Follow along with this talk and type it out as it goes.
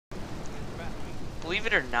believe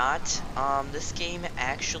it or not, this game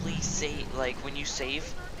actually like when you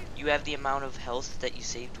save, you have the amount of health that you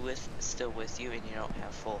saved with still with you, and you don't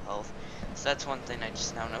have full health. So that's one thing I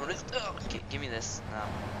just now noticed. Oh, give me this. No,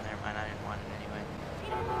 never mind. I didn't want it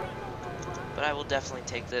anyway. But I will definitely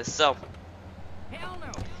take this. So,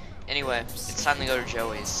 anyway, it's time to go to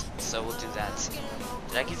Joey's. So we'll do that.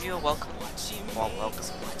 Did I give you a welcome? Well, welcome.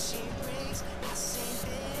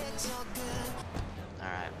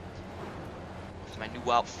 Alright. With my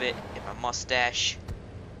new outfit and my mustache.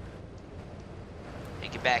 Hey,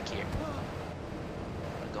 get back here.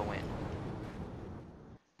 I'm gonna go in.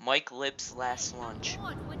 Mike Lip's last lunch.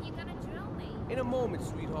 When you gonna drill me? In a moment,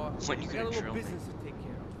 sweetheart. When you I got a gonna little drill me? business to take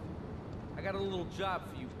care of. I got a little job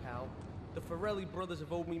for you, pal. The Farelli brothers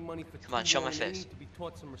have owed me money for Come on, too show long, my and they face. need to be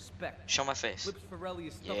taught some respect. Show my face. Lips Farelli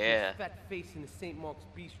is stuck Yeah. his fat face in the St. Mark's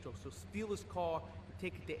Bistro, so steal his car and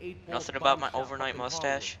take it to 8 Ball. Nothing about my overnight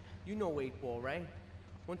mustache. You know 8 Ball, right?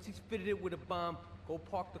 Once he's fitted it with a bomb, go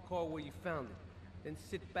park the car where you found it. Then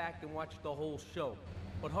sit back and watch the whole show.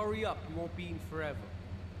 But hurry up, you won't be eating forever.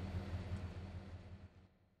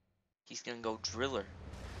 He's gonna go driller.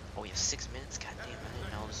 Oh, we have 6 minutes? God damn, I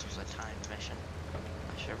didn't know this was a timed mission.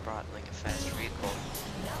 I should have brought like a fast vehicle.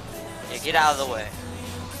 Yeah, get out of the way.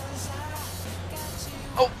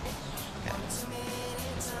 Oh! Okay.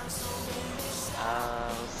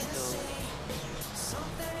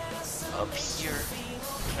 Let's go up here.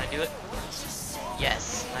 Can I do it?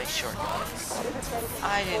 Yes, nice shortcut.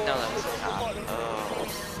 I didn't know that was a cop. Oh,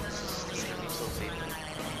 this is gonna be poopy.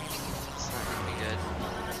 It's not gonna be good.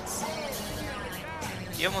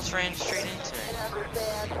 You almost ran straight into it.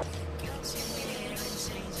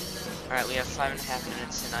 Alright, we have 5.5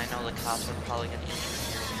 minutes, and I know the cops are probably gonna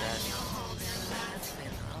interfere with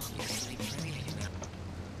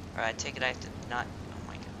that. Alright, take it, I have to not. Oh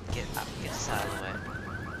my god, get this out of the way.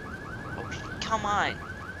 Oh, come on!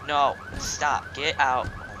 No, stop, get out.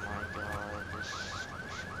 Oh my god, this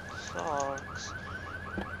sucks.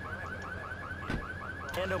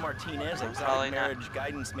 Ando Martinez, We're exotic probably not- marriage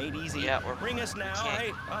guidance made easy. Yeah, Ring us now. can't-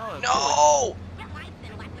 Hey, oh, No!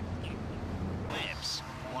 Lips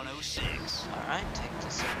 106. Alright, take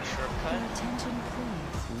this shortcut. Attention, please.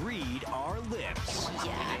 Read our lips. The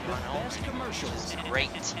best commercials Great.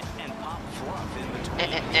 and pop fluff in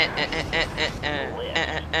between.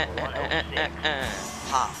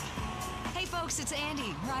 Pop. Hey folks, it's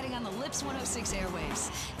Andy, riding on the Lips 106 airwaves.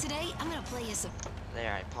 Today, I'm gonna play you some...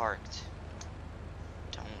 There, I parked.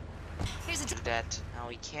 Don't Here's a... do that. No,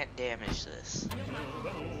 we can't damage this.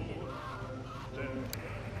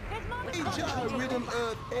 HR, rhythm,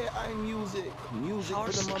 earth, AI, music. Music How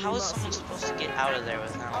for the is, money how is massive. someone supposed to get out of there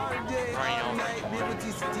without All day, all running night, over?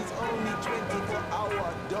 Liberty City's only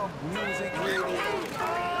 24-hour dub music radio.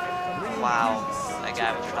 Wow, that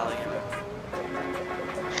guy was probably gonna...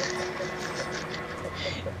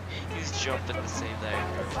 He was jumping to save that.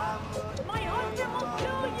 My husband will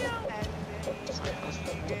kill you!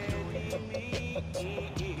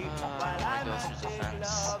 I go through the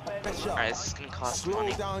fence. Alright, this is gonna cost Slow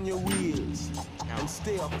money. down your wheels No. and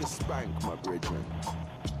stay off the spank, my brethren.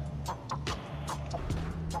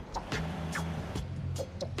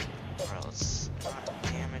 Alright, let's not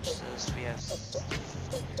damage this. We have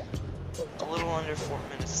a little under 4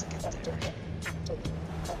 minutes to get there.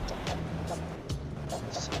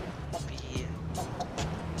 So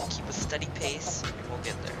keep a steady pace and we'll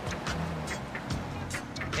get there.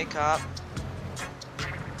 Hey cop.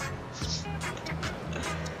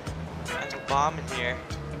 I have a bomb in here.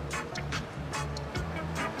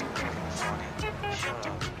 Funny. Shut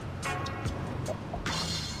up.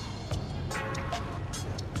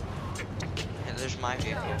 And there's my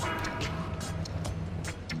vehicle.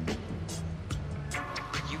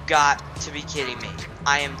 You got to be kidding me.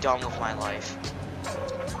 I am done with my life.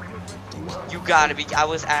 You gotta be. I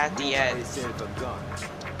was at the end.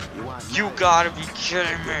 You gotta be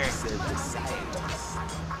kidding me.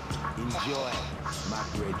 Enjoy, my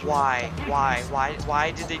brethren.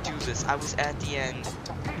 Why did they do this? I was at the end.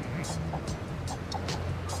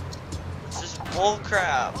 This is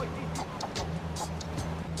bullcrap.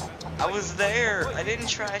 I was there. I didn't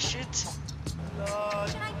trash it. Can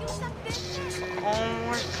I do something? Oh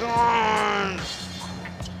my god.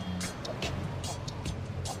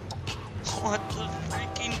 What the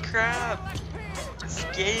freaking crap? This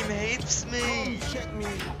game hates me. Check me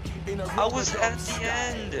in a I was at the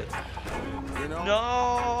end. you know?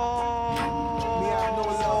 No. Me, I know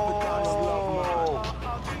love because love,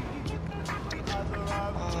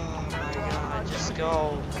 Oh my god, just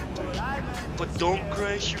go. But don't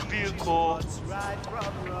crash your vehicle.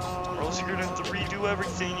 Or else you're gonna have to redo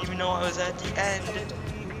everything even though I was at the end.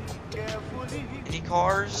 Any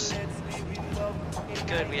cars.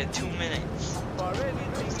 Good, we had 2 minutes. I was at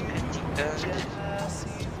the end.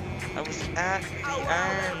 I was at the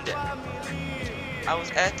end. I was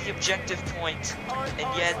at the objective point, and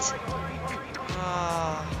yet,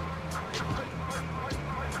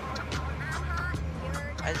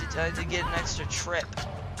 I had to get an extra trip.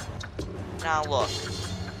 Now look,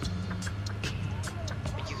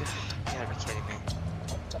 you gotta be kidding me.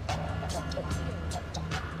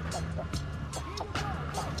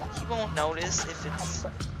 He won't notice if it's.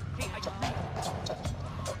 Are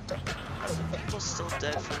people still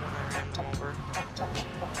dead from when I ran them over?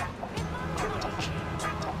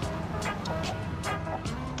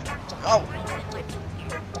 Oh!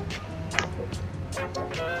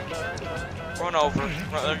 Run over.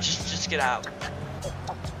 Run, just get out.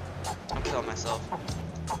 I'll kill myself.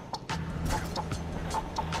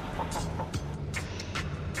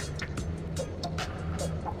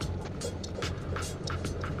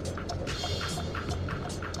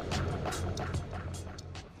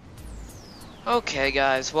 Okay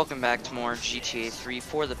guys, welcome back to more GTA 3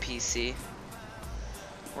 for the PC.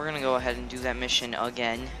 We're gonna go ahead and do that mission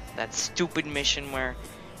again. That stupid mission where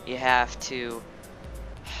you have to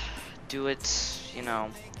do it, you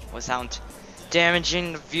know, without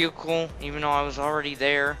damaging the vehicle, even though I was already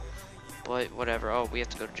there. But whatever. Oh, we have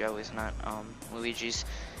to go to Joey's, not Luigi's.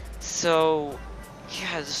 So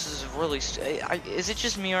yeah, this is really is it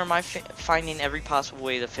just me, or am I finding every possible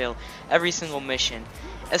way to fail every single mission?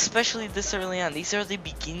 Especially this early on. These are the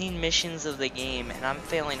beginning missions of the game, and I'm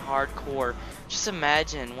failing hardcore. Just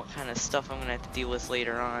imagine what kind of stuff I'm gonna have to deal with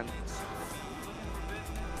later on.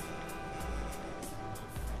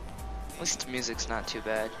 At least the music's not too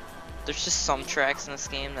bad. There's just some tracks in this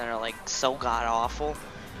game that are like so god awful,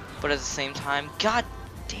 but at the same time, god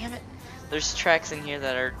damn it, there's tracks in here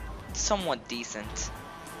that are somewhat decent.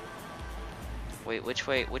 Wait, which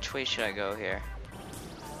way should I go here?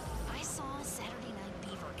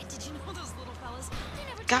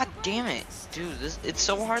 God damn it, dude, it's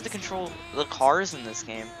so hard to control the cars in this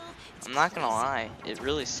game. I'm not gonna lie, it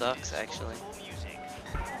really sucks actually.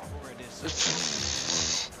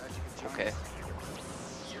 Okay.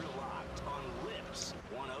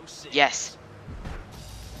 Yes.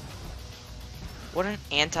 What an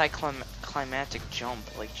anticlimactic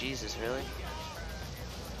jump, like Jesus, really?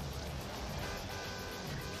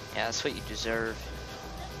 Yeah, that's what you deserve.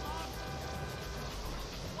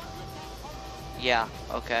 Yeah,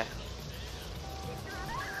 okay.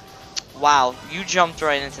 Wow, you jumped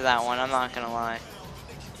right into that one, I'm not gonna lie.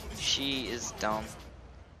 She is dumb.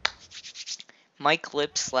 Mike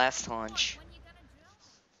Lips last lunch.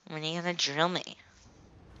 When you gonna drill me?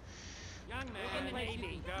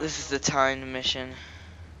 This is the timed mission.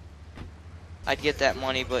 I'd get that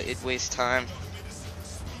money, but it'd waste time.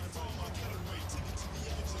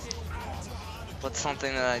 But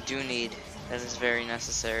something that I do need, that is very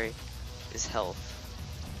necessary, is health.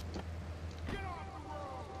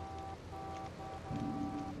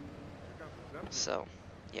 So,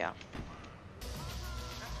 yeah.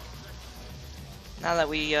 Now that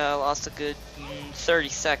we lost a good 30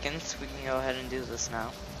 seconds, we can go ahead and do this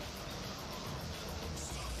now.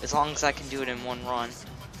 As long as I can do it in one run.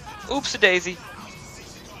 Oops a daisy.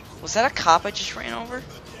 Was that a cop I just ran over?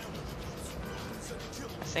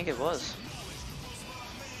 I think it was.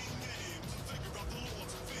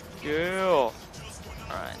 Yeah.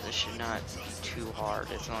 Alright, this should not be too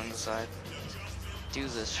hard as long as I do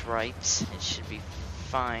this right. It should be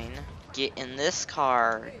fine. Get in this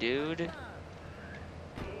car, dude.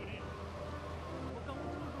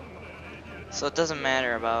 So it doesn't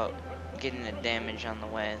matter about getting the damage on the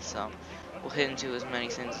way, so we'll hit into as many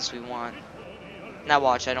things as we want. Now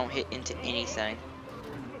watch, I don't hit into anything.